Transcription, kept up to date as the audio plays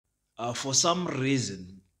For some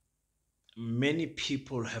reason, many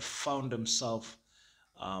people have found themselves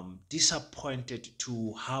disappointed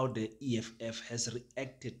to how the EFF has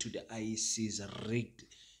reacted to the IEC's rigged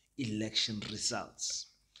election results.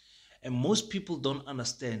 And most people don't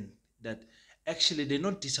understand that actually they're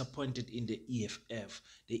not disappointed in the EFF.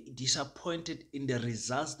 They're disappointed in the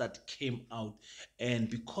results that came out. And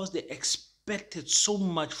because they expected so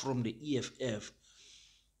much from the EFF,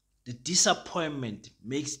 the disappointment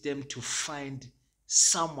makes them to find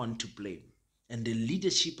someone to blame. And the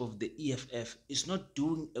leadership of the EFF is not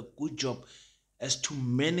doing a good job as to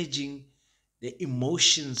managing the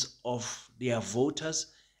emotions of their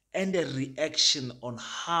voters and the reaction on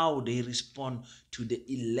how they respond to the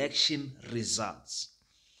election results.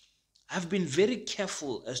 I've been very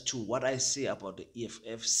careful as to what I say about the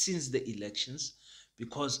EFF since the elections,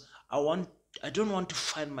 because I don't want to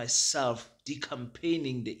find myself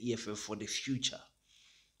decampaigning the EFF for the future.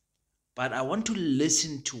 But I want to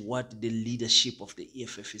listen to what the leadership of the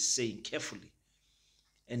EFF is saying carefully,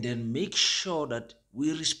 and then make sure that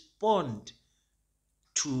we respond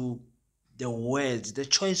to the words, the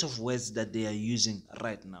choice of words that they are using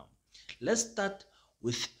right now. Let's start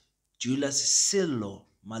with Julius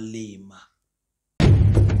Malema.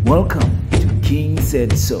 Welcome to King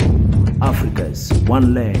Said So, Africa's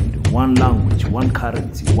one land, one language, one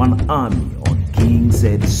currency, one army on King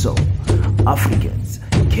Said So. Africans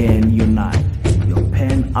can unite. Your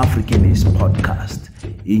Pan-Africanist podcast.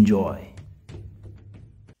 Enjoy.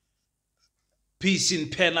 Peace in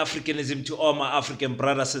Pan-Africanism to all my African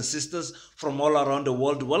brothers and sisters from all around the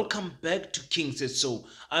world. Welcome back to King Said So.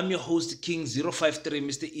 I'm your host, King 053,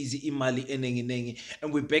 Mr. Easy Imali Enengi,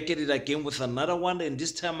 and we're back at it again with another one. And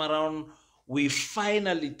this time around, we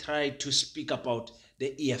finally tried to speak about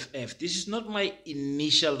the EFF. This is not my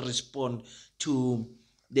initial response to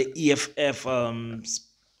the EFF,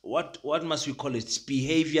 what must we call it,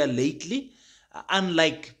 behavior lately,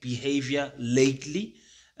 unlike behavior lately.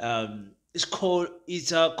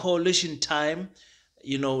 It's a coalition time,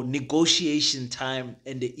 negotiation time,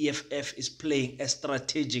 and the EFF is playing a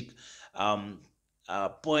strategic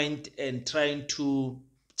point and trying to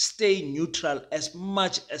stay neutral as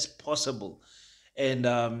much as possible. And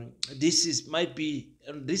this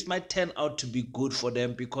might turn out to be good for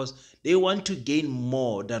them, because they want to gain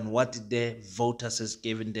more than what their voters has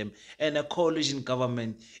given them. And a coalition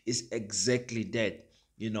government is exactly that.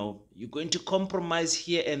 You're going to compromise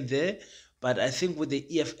here and there, but I think with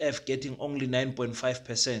the EFF getting only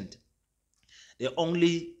 9.5%, they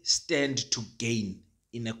only stand to gain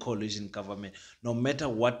in a coalition government, no matter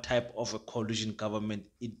what type of a coalition government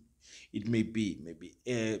it may be. Maybe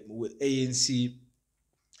with ANC,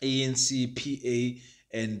 PA,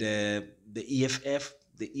 and the EFF.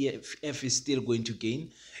 The EFF is still going to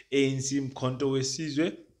gain. ANC Mkhonto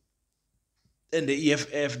Wesizwe, and the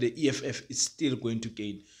EFF is still going to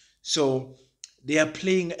gain. So they are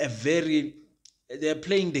playing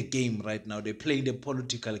the game right now. They're playing the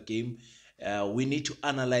political game. We need to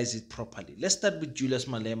analyze it properly. Let's start with Julius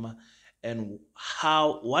Malema, and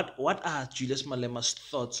what are Julius Malema's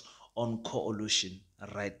thoughts on coalition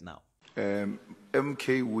right now?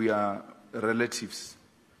 MK, we are relatives.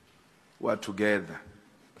 We are together.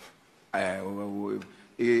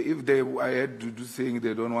 If I had to do things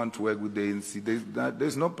they don't want to work with the ANC,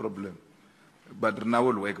 there's no problem. But now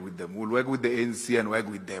we'll work with them. We'll work with the ANC and work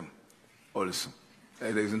with them also.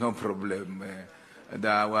 There's no problem. We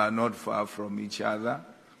are not far from each other.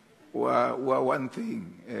 We are one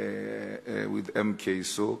thing with MK,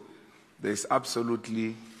 so there's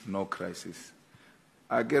absolutely no crisis.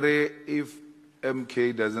 I get it, if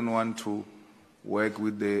MK doesn't want to work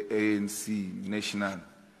with the ANC national,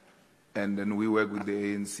 and then we work with the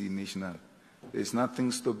ANC national, there's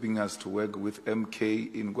nothing stopping us to work with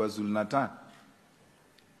MK in KwaZulu-Natal,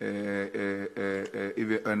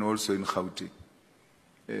 and also in Gauteng,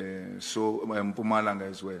 so Mpumalanga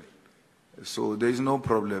as well. So there's no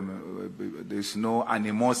problem. There's no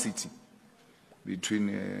animosity between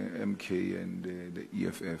MK and the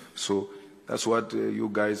EFF. So that's what you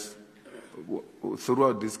guys,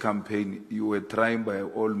 throughout this campaign, you were trying by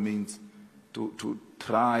all means to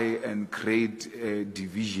try and create a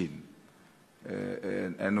division,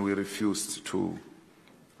 and we refused to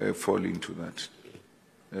fall into that.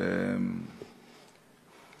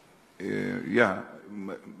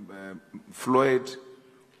 Floyd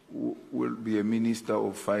will be a minister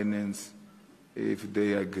of finance if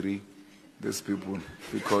they agree, these people,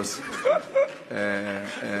 because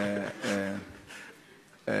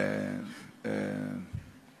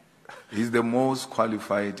he's the most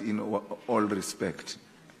qualified in all respect.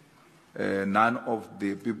 None of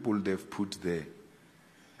the people they've put there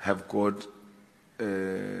have got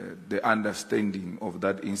the understanding of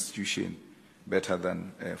that institution better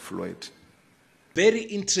than Floyd. Very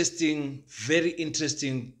interesting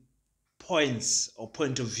points or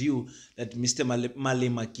point of view that Mr.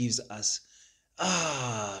 Malema gives us.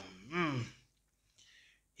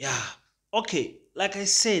 Yeah. Okay, like I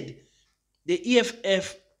said, the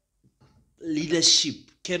EFF leadership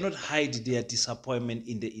cannot hide their disappointment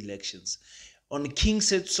in the elections. On King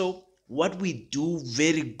Said So, what we do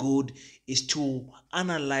very good is to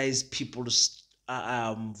analyze people's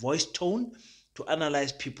voice tone, to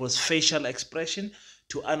analyze people's facial expression,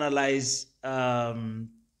 to analyze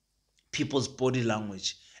people's body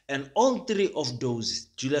language. And all three of those,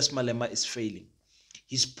 Julius Malema is failing.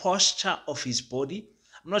 His posture of his body,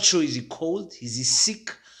 I'm not sure, is he cold, is he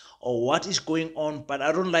sick, or what is going on, but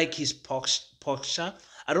I don't like his posture.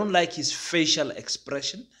 I don't like his facial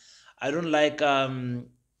expression. I don't like,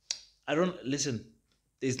 listen,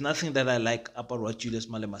 there's nothing that I like about what Julius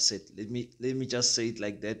Malema said. Let me just say it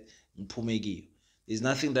like that. There's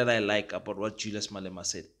nothing that I like about what Julius Malema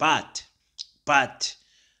said. But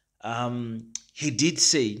he did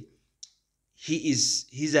say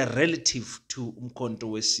he's a relative to Umkhonto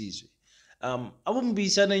weSizwe.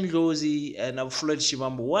 Abumbisana Ndlozi and Floyd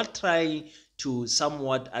Shivambu were trying to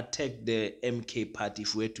somewhat attack the MK party,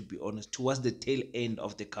 if we're to be honest, towards the tail end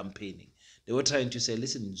of the campaigning. They were trying to say,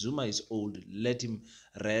 listen, Zuma is old, let him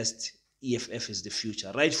rest, EFF is the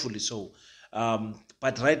future, rightfully so.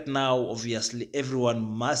 But right now, obviously, everyone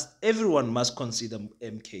must consider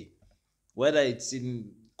MK, whether it's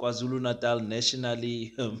in KwaZulu-Natal,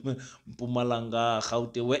 nationally, Mpumalanga,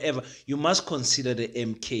 Gauteng, wherever, you must consider the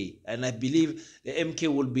MK. And I believe the MK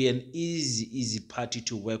will be an easy party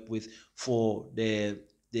to work with for the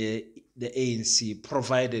ANC,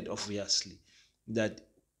 provided, obviously, that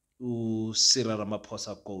Cyril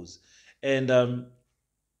Ramaphosa goes. And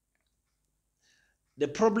the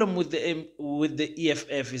problem with the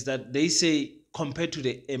EFF is that they say, compared to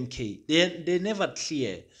the MK, they're never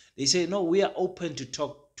clear. They say, no, we are open to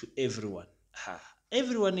talk to everyone.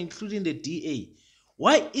 Everyone, including the DA.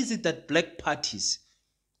 Why is it that black parties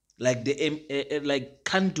like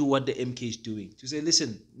can't do what the MK is doing? To say,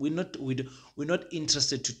 listen, we're not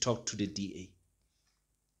interested to talk to the DA.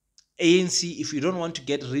 ANC, if you don't want to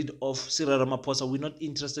get rid of Cyril Ramaphosa, we're not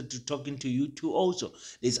interested to talking to you too also.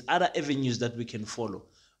 There's other avenues that we can follow.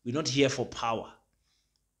 We're not here for power.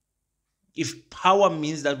 If power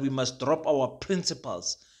means that we must drop our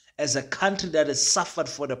principles as a country that has suffered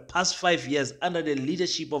for the past 5 years under the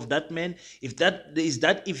leadership of that man, if that is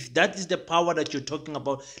the power that you're talking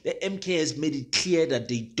about, the MK has made it clear that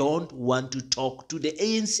they don't want to talk to the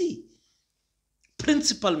ANC.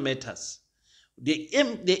 Principle matters. The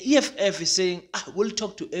EFF is saying, we'll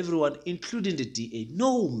talk to everyone, including the DA.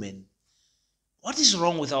 No, man. What is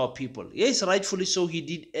wrong with our people? Yes, rightfully so, he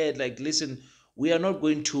did add, like, listen, we are not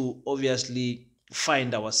going to obviously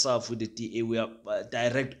find ourselves with the DA. We are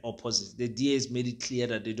direct opposites. The DA has made it clear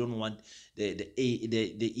that they don't want the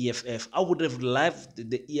EFF. I would have loved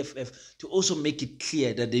the EFF to also make it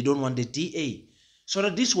clear that they don't want the DA, so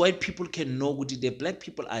that these white people can know what the black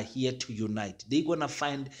people are here to unite. They're going to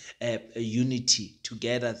find a unity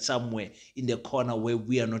together somewhere in the corner where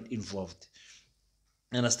we are not involved.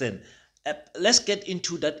 Understand? Let's get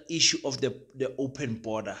into that issue of the open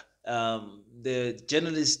border. The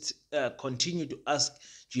journalists continue to ask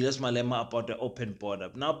Julius Malema about the open border.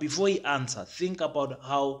 Now, before he answers, think about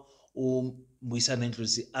how Mbuyisana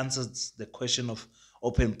Ndlozi answers the question of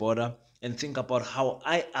open border, and think about how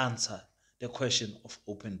I answer the question of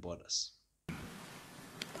open borders.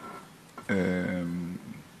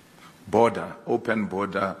 Open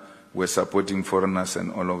border, we're supporting foreigners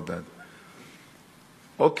and all of that.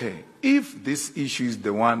 Okay, if this issue is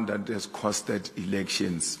the one that has costed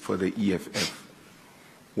elections for the EFF,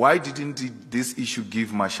 why didn't this issue give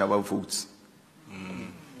Mashaba votes?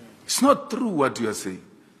 It's not true what you are saying.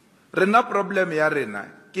 Rena problem ya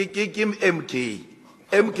rena. MK.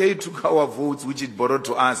 MK took our votes, which it borrowed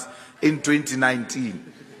to us in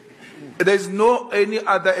 2019. There's no any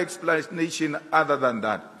other explanation other than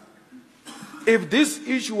that. If this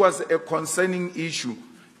issue was a concerning issue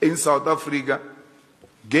in South Africa,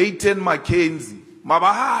 Gayton Mackenzie,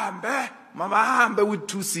 Mabahambe with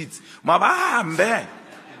 2 seats, Mabahambe.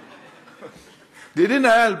 They didn't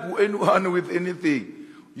help anyone with anything.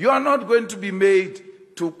 You are not going to be made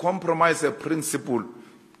to compromise a principle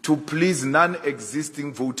to please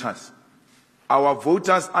non-existing voters. Our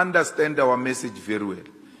voters understand our message very well.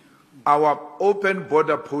 Our open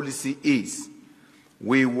border policy is,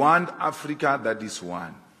 we want Africa that is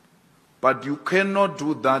one. But you cannot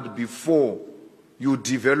do that before you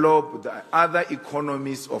develop the other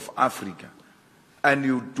economies of Africa, and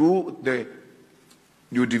you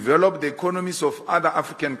develop the economies of other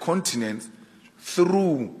African continents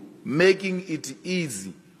through making it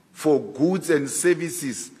easy for goods and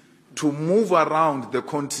services to move around the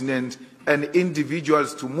continent and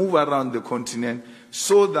individuals to move around the continent,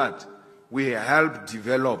 so that we help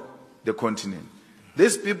develop the continent.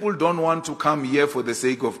 These people don't want to come here for the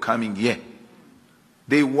sake of coming here.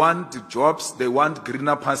 They want jobs, they want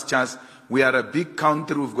greener pastures. We are a big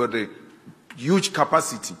country, we've got a huge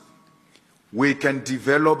capacity. We can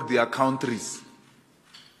develop their countries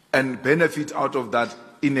and benefit out of that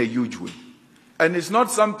in a huge way. And it's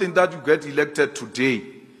not something that you get elected today.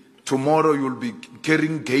 Tomorrow you'll be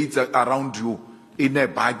carrying gates around you in a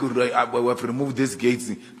bag. We have removed these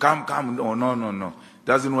gates. Come. No.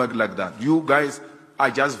 Doesn't work like that. You guys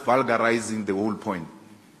are just vulgarizing the whole point.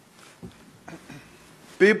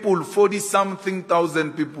 People, 40-something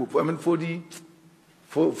thousand people,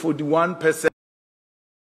 41%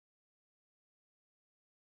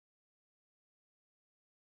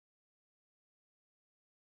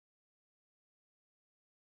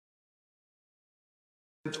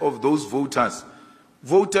 of those voters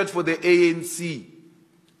voted for the ANC,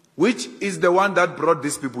 which is the one that brought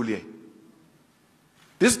these people here.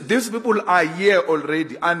 These people are here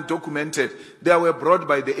already, undocumented. They were brought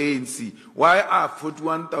by the ANC. Why are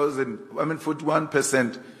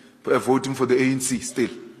 41% voting for the ANC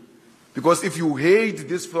still? Because if you hate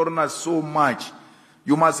these foreigners so much,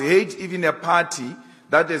 you must hate even a party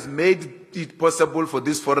that has made it possible for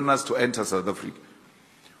these foreigners to enter South Africa.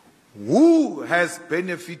 Who has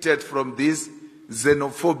benefited from these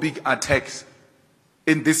xenophobic attacks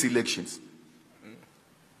in these elections?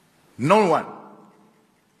 No one.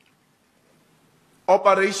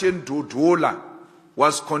 Operation Dodola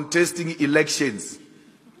was contesting elections.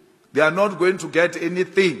 They are not going to get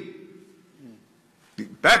anything.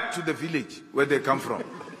 Back to the village where they come from.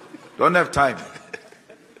 Don't have time.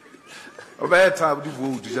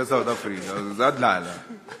 South Africa.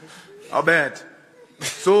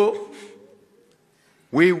 So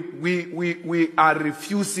we are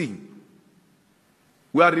refusing.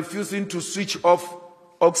 We are refusing to switch off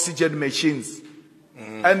oxygen machines.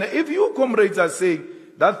 And if you comrades are saying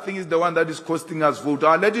that thing is the one that is costing us vote,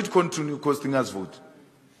 I'll let it continue costing us vote.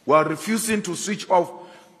 We are refusing to switch off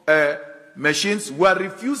machines. We are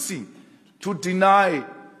refusing to deny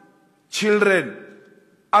children,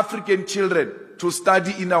 African children, to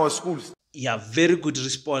study in our schools. Yeah, very good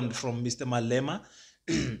response from Mr. Malema.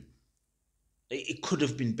 It could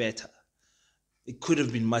have been better. It could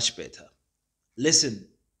have been much better. Listen,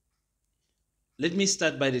 let me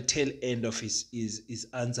start by the tail end of his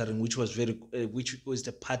answering, which was which was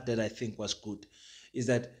the part that I think was good. Is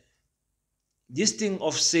that this thing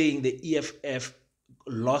of saying the EFF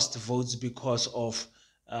lost votes because of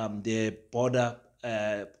their border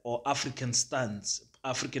or African stance,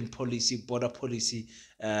 African policy, border policy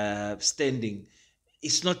standing,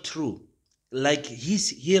 it's not true. Like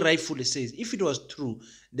he rightfully says, if it was true,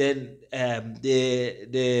 then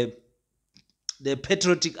the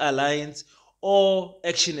Patriotic Alliance or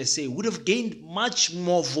Action SA would have gained much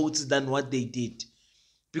more votes than what they did,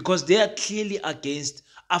 because they are clearly against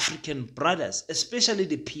African brothers, especially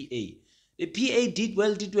the PA. The PA did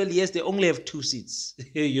well, yes, they only have 2 seats,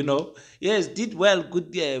 you know. Yes, did well,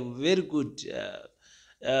 good, yeah, very good.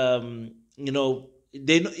 You know,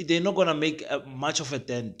 they're not going to make much of a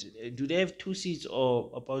dent. Do they have 2 seats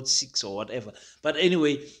or about 6 or whatever? But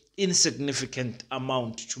anyway, insignificant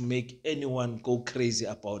amount to make anyone go crazy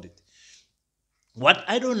about it. What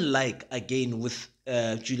I don't like, again, with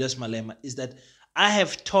Julius Malema is that I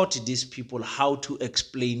have taught these people how to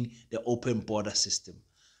explain the open border system,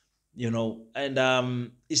 you know,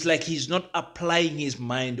 and it's like he's not applying his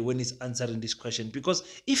mind when he's answering this question, because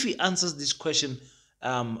if he answers this question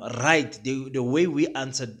right, the way we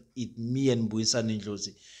answered it, me and Mbuyisani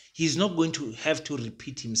Ndlozi, he's not going to have to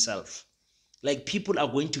repeat himself. Like, people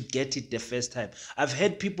are going to get it the first time. I've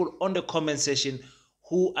had people on the comment section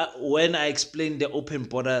who, when I explained the open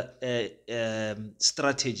border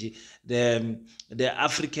strategy, the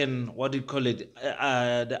African, what do you call it,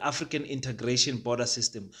 the African integration border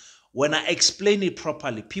system, when I explain it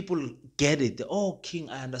properly, people get it. Oh, King,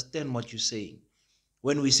 I understand what you're saying.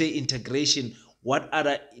 When we say integration, what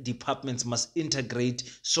other departments must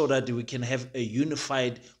integrate so that we can have a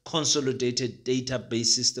unified, consolidated database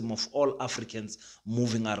system of all Africans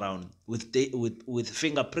moving around with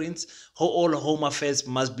fingerprints. All Home Affairs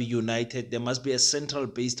must be united. There must be a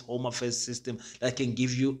central-based Home Affairs system that can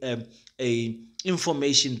give you a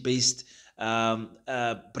information-based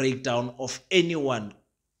breakdown of anyone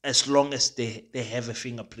as long as they have a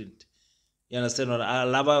fingerprint. You understand? A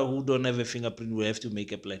lover who don't have a fingerprint will have to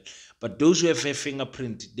make a plan. But those who have a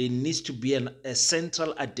fingerprint, there needs to be a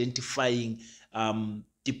central identifying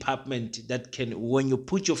department that can, when you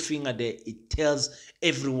put your finger there, it tells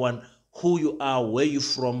everyone who you are, where you're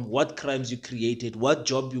from, what crimes you created, what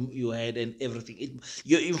job you had, and everything.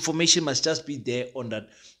 Your information must just be there on that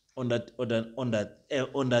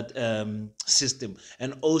system.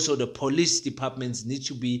 And also the police departments need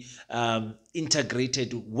to be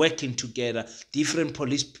integrated, working together. Different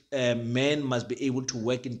police men must be able to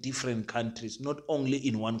work in different countries, not only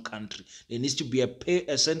in one country. There needs to be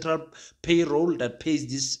a central payroll that pays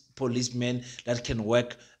these policemen that can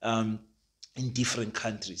work in different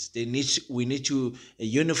countries. We need to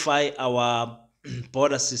unify our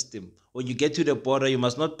border system. When you get to the border, you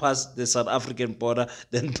must not pass the South African border,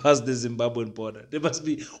 then pass the Zimbabwean border. There must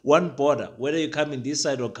be one border, whether you come in this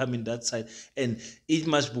side or come in that side. And it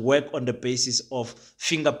must work on the basis of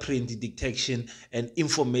fingerprint detection and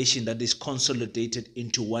information that is consolidated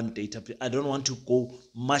into one database. I don't want to go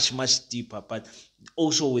much deeper, but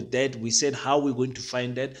also with that, we said how we're going to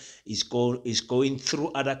find that is going through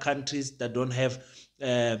other countries that don't have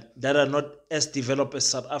that are not as developed as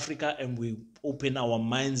South Africa, and we open our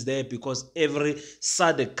minds there, because every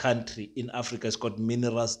SADC country in Africa has got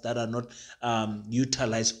minerals that are not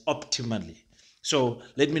utilized optimally. So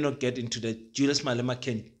let me not get into that. Julius Malema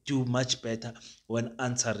can do much better when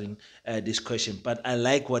answering this question. But I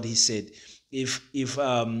like what he said. If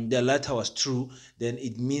the latter was true, then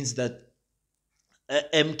it means that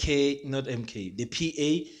the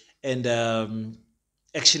PA and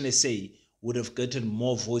Action SA would have gotten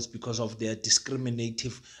more votes because of their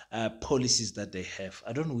discriminative policies that they have.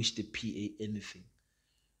 I don't wish the PA anything.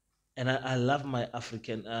 And I love my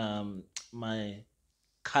African, my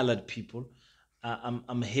colored people.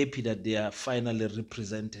 I'm happy that they are finally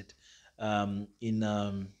represented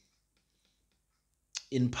in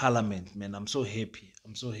Parliament, man. I'm so happy.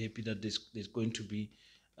 I'm so happy that there's going to be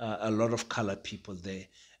a lot of colored people there.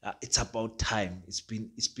 It's about time. It's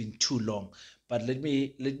been too long. But let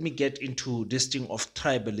me get into this thing of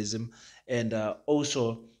tribalism, and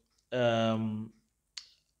also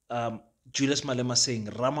Julius Malema saying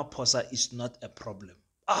Ramaphosa is not a problem.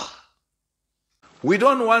 We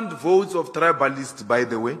don't want votes of tribalists, by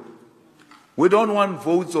the way. We don't want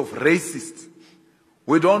votes of racists.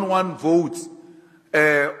 We don't want votes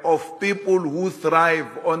of people who thrive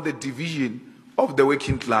on the division of the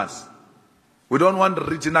working class. We don't want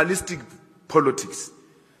regionalistic politics.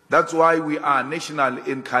 That's why we are national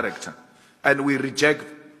in character. And we reject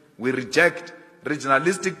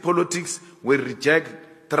regionalistic politics. We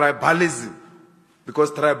reject tribalism,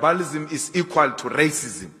 because tribalism is equal to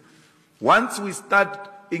racism. Once we start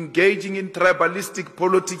engaging in tribalistic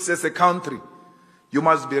politics as a country, you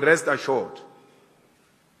must be rest assured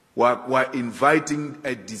we're inviting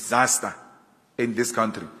a disaster in this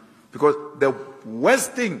country. Because the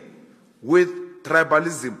worst thing with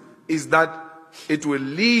tribalism is that it will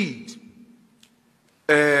lead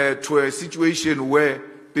to a situation where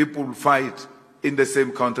people fight in the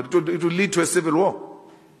same country. It will lead to a civil war.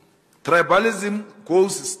 Tribalism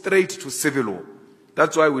goes straight to civil war.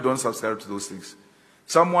 That's why we don't subscribe to those things.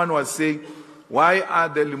 Someone was saying, why are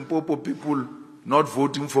the Limpopo people not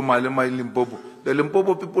voting for Malema in Limpopo? The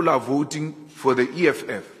Limpopo people are voting for the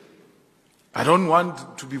EFF. I don't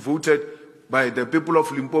want to be voted by the people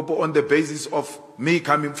of Limpopo on the basis of me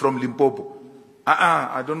coming from Limpopo.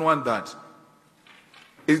 I don't want that.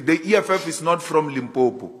 The EFF is not from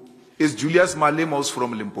Limpopo. It's Julius Malema who's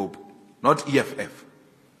from Limpopo, not EFF.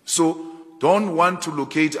 So don't want to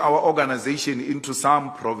locate our organization into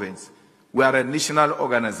some province. We are a national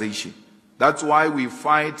organization. That's why we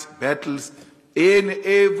fight battles in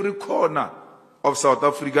every corner of South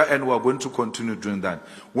Africa, and we are going to continue doing that.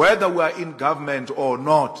 Whether we are in government or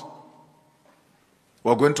not,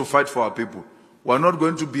 we are going to fight for our people. We are not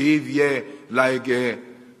going to behave here like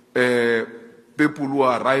people who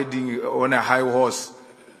are riding on a high horse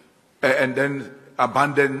and then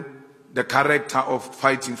abandon the character of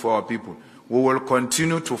fighting for our people. We will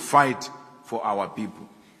continue to fight for our people.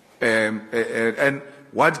 And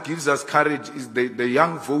what gives us courage is the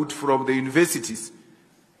young vote from the universities.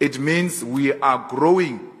 It means we are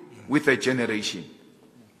growing with a generation.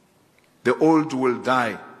 The old will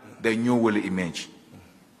die, the new will emerge.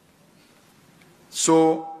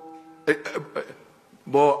 So,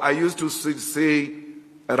 but I used to say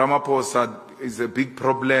Ramaphosa is a big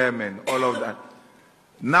problem and all of that.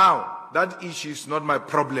 Now, that issue is not my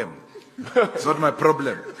problem. It's not my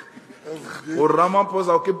problem. Or Ramaphosa,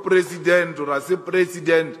 okay, president, or I say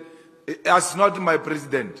president, that's not my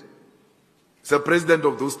president. He's the president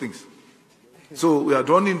of those things. So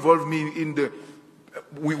don't involve me in the...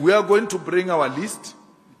 We are going to bring our list.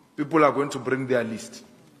 People are going to bring their list.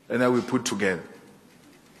 And then we put together.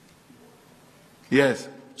 Yes.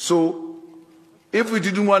 So, if we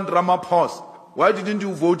didn't want Ramaphosa, why didn't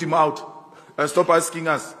you vote him out? And stop asking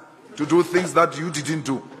us to do things that you didn't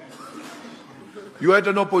do. You had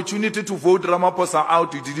an opportunity to vote Ramaphosa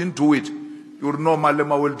out, you didn't do it. You know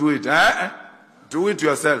Malema will do it. Do it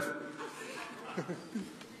yourself.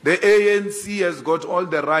 The ANC has got all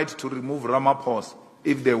the right to remove Ramaphosa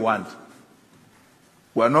if they want.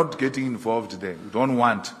 We are not getting involved there. We don't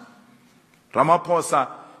want. Ramaphosa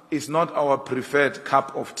is not our preferred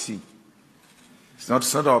cup of tea. It's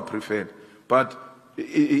not our preferred. But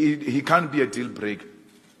he can't be a deal breaker.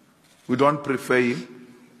 We don't prefer him.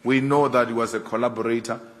 We know that he was a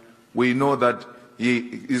collaborator. We know that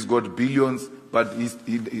he's got billions, but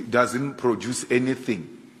he doesn't produce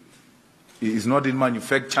anything. He's not in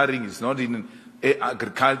manufacturing. He's not in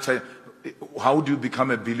agriculture. How do you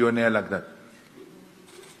become a billionaire like that?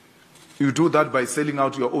 You do that by selling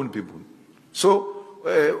out your own people. So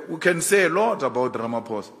we can say a lot about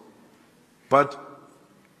Ramaphosa, but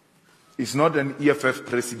he's not an EFF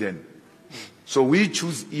president. So we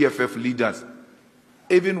choose EFF leaders.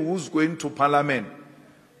 Even who's going to parliament,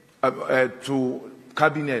 to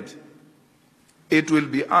cabinet, it will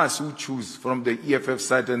be us who choose from the EFF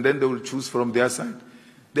side, and then they will choose from their side.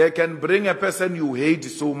 They can bring a person you hate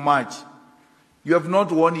so much. You have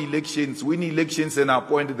not won elections, win elections and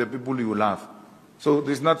appoint the people you love. So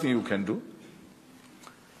there's nothing you can do.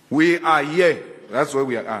 We are here. That's where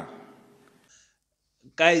we are.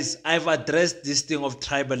 Guys, I've addressed this thing of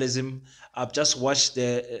tribalism. I've just watched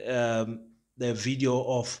the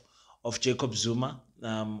video of Jacob Zuma.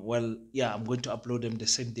 Well, yeah, I'm going to upload them the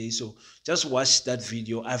same day. So just watch that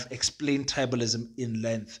video. I've explained tribalism in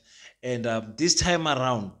length. And this time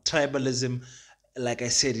around, tribalism, like I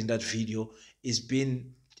said in that video, is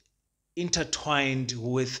being intertwined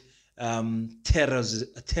with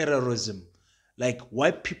terrorism. Like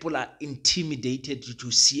white people are intimidated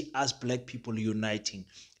to see us black people uniting.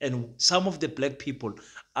 And some of the black people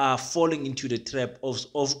are falling into the trap of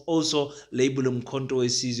also labeling Mkhonto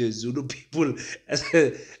weSizwe Zulu people as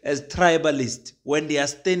tribalist when they are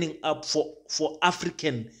standing up for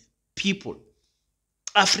African people.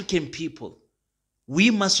 African people.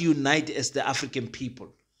 We must unite as the African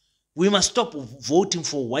people. We must stop voting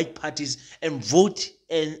for white parties and vote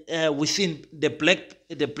within the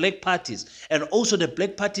black parties. And also the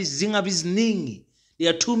black parties, zingabiziningi.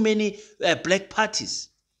 There are too many black parties.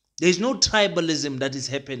 There is no tribalism that is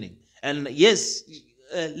happening. And yes,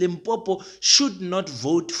 Limpopo should not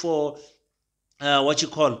vote for,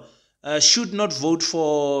 should not vote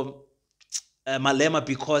for Malema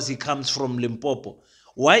because he comes from Limpopo.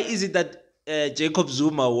 Why is it that Jacob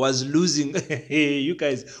Zuma was losing, you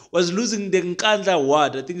guys, was losing the Nkandla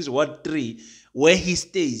ward, I think it's Ward 3, where he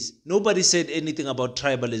stays? Nobody said anything about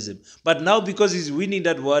tribalism. But now because he's winning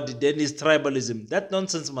that ward, then it's tribalism. That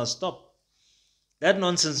nonsense must stop. That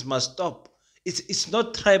nonsense must stop. It's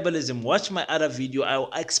not tribalism. Watch my other video.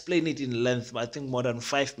 I'll explain it in length. I think more than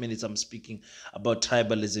 5 minutes I'm speaking about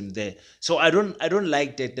tribalism there. So I don't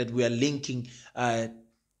like that we are linking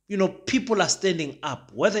people are standing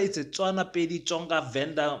up, whether it's a Tswana, Pedi, Tsonga,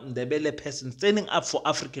 Venda, Ndebele person, standing up for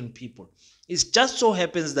African people. It just so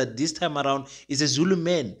happens that this time around it's a Zulu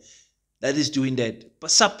man that is doing that,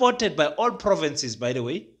 but supported by all provinces, by the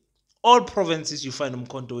way. All provinces you find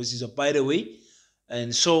Mkhonto weSizwe, by the way.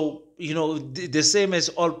 And so, the same as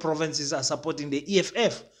all provinces are supporting the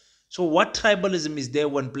EFF. So what tribalism is there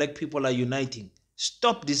when black people are uniting?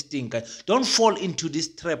 Stop this thing, guys. Don't fall into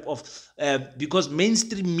this trap of, because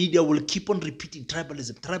mainstream media will keep on repeating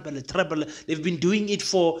tribalism, tribalism. They've been doing it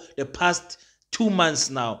for the past 2 months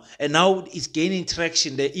now. And now it's gaining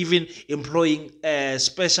traction. They're even employing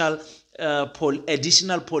special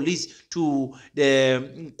additional police to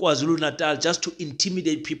the KwaZulu-Natal just to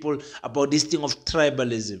intimidate people about this thing of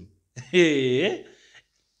tribalism. I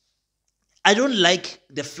don't like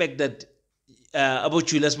the fact that about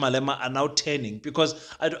Julius Malema are now turning, because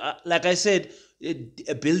like I said,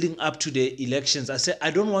 building up to the elections, I said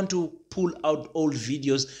I don't want to pull out old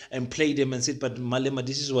videos and play them and say, but Malema,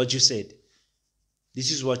 this is what you said.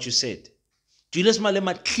 This is what you said. Julius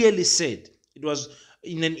Malema clearly said, it was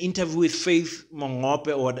in an interview with Faith Mongope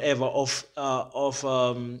or whatever of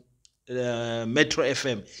Metro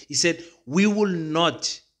FM. He said, we will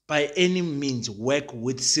not by any means work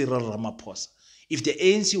with Cyril Ramaphosa. If the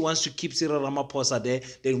ANC wants to keep Cyril Ramaphosa there,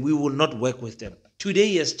 then we will not work with them. Today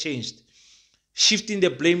he has changed, shifting the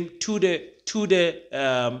blame to the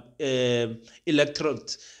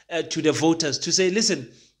electorate to the voters to say,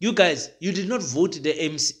 listen, you guys, you did not vote the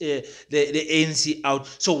ANC out,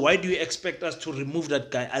 so why do you expect us to remove that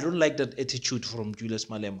guy? I don't like that attitude from Julius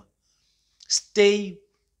Malema. Stay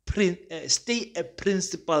a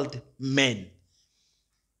principled man.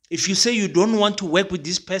 If you say you don't want to work with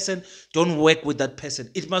this person, don't work with that person.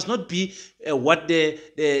 It must not be what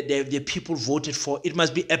the people voted for. It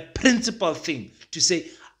must be a principled thing to say,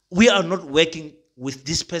 we are not working with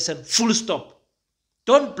this person, full stop.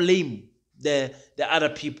 Don't blame the other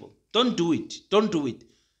people. Don't do it. Don't do it.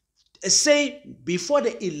 Say, before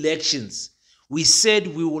the elections, we said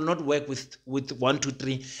we will not work with 1, 2,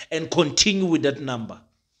 3 and continue with that number.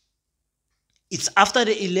 It's after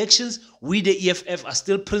the elections, we, the EFF, are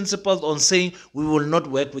still principled on saying we will not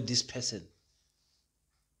work with this person.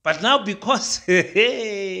 But now, because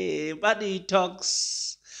money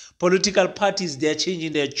talks, political parties, they're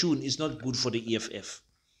changing their tune, it's not good for the EFF.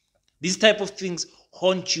 These type of things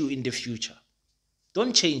haunt you in the future.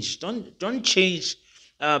 Don't change. Don't change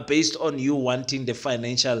based on you wanting the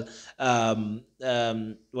financial,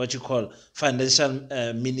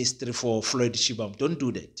 financial ministry for Floyd Shibam. Don't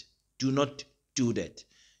do that. Do not do that.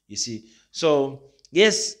 You see. So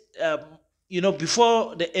yes,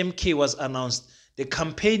 before the MK was announced, the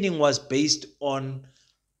campaigning was based on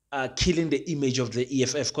killing the image of the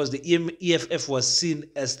EFF, because the EFF was seen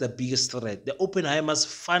as the biggest threat. The Oppenheimers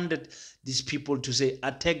funded these people to say,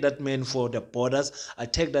 attack that man for the borders,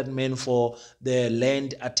 attack that man for the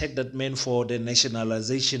land, attack that man for the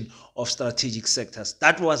nationalization of strategic sectors.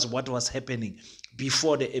 That was what was happening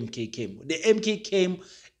before the MK came. The MK came,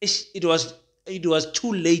 it was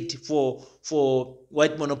too late for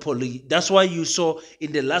white monopoly. That's why you saw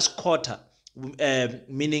in the last quarter,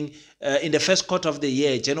 meaning in the first quarter of the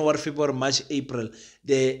year, January, February, March, April,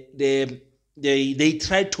 they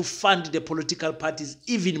tried to fund the political parties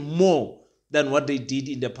even more than what they did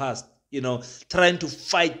in the past. Trying to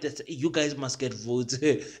fight that you guys must get votes.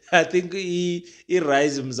 I think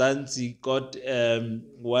Rise Mzansi got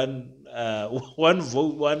one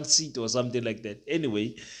vote, one seat or something like that.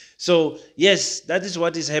 Anyway, so yes, that is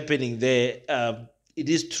what is happening there. It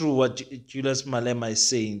is true what Julius Malema is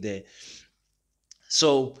saying there.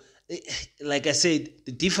 So, like I said,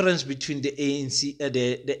 the difference between the ANC,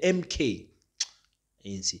 the MK,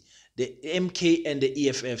 the MK and the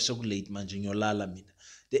EFF, so late,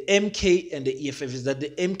 the MK and the EFF is that the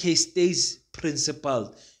MK stays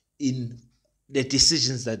principled in the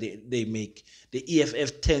decisions that they make. The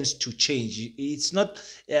EFF tends to change. It's not,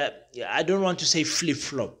 I don't want to say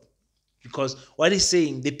flip-flop, because what he's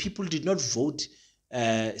saying, the people did not vote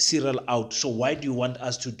Cyril out, so why do you want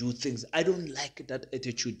us to do things? I don't like that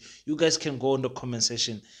attitude. You guys can go in the comment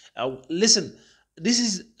section. Listen, this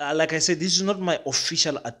is like I said, this is not my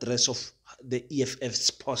official address of the EFF's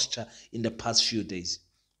posture in the past few days.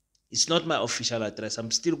 It's not my official address.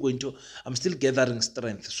 I'm still gathering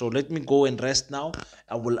strength. So let me go and rest now.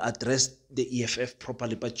 I will address the EFF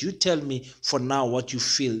properly. But you tell me for now what you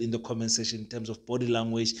feel in the comment section in terms of body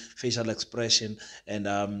language, facial expression, and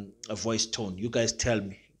a voice tone. You guys tell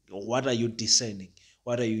me. What are you discerning?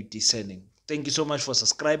 What are you discerning? Thank you so much for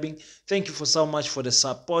subscribing. Thank you so much for the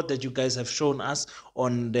support that you guys have shown us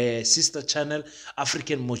on the sister channel,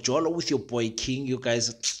 African Mojolo, with your boy King. You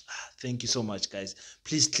guys, thank you so much, guys.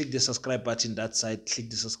 Please click the subscribe button that side. Click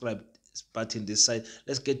the subscribe button this side.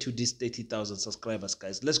 Let's get to these 30,000 subscribers,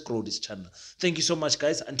 guys. Let's grow this channel. Thank you so much,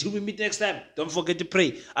 guys. Until we meet next time, don't forget to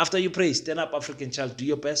pray. After you pray, stand up, African child. Do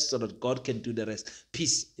your best so that God can do the rest.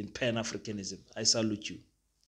 Peace in Pan-Africanism. I salute you.